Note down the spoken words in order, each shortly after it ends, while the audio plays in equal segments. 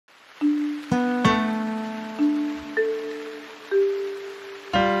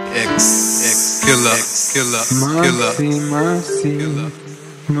Exskillah, Mercy, mercy,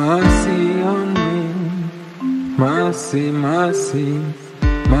 mercy on me. Mercy, mercy,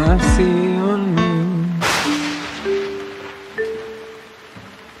 mercy on me.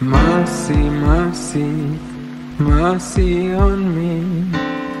 Mercy, mercy, mercy on me.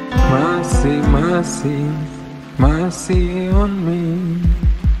 Mercy, mercy, mercy on me.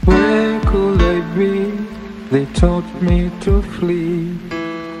 Where could I be? They taught me to flee.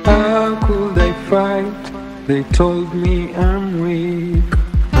 How could I fight? They told me I'm weak.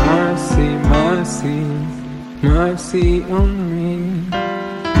 Mercy, mercy, mercy on me.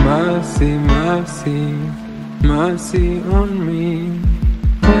 Mercy, mercy, mercy on me.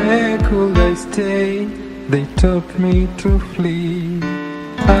 Where could I stay? They taught me to flee.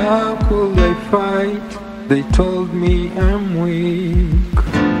 How could I fight? They told me I'm weak.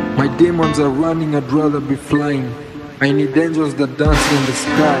 My demons are running, I'd rather be flying. I need angels that dance in the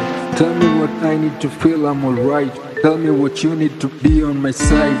sky. Tell me what I need to feel I'm alright. Tell me what you need to be on my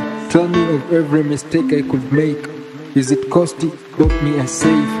side. Tell me of every mistake I could make. Is it costy? Got me a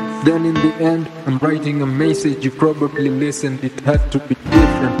safe. Then in the end, I'm writing a message. You probably listened, it had to be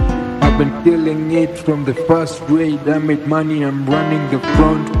different. I've been killing it from the first grade. I made money, I'm running the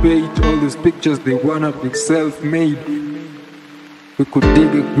front page. All these pictures, they wanna be self-made. We could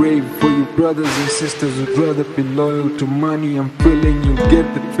dig a grave for you brothers and sisters who'd rather be loyal to money. I'm feeling you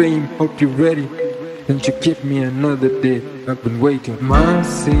get the fame, hope you're ready. And you give me another day, I've been waiting.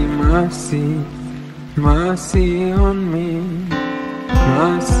 Mercy, mercy, mercy on me.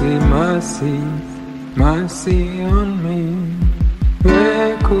 Mercy, mercy, mercy on me.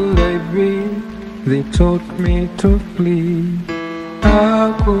 Where could I be? They taught me to flee.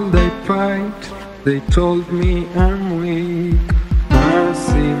 How could I fight? They told me I'm weak.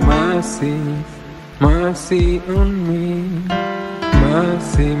 Mercy, mercy, mercy on me.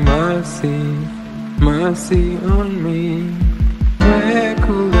 Mercy, mercy, mercy on me. Where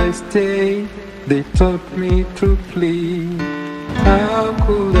could I stay? They taught me to flee. How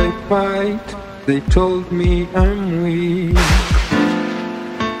could I fight? They told me I'm weak.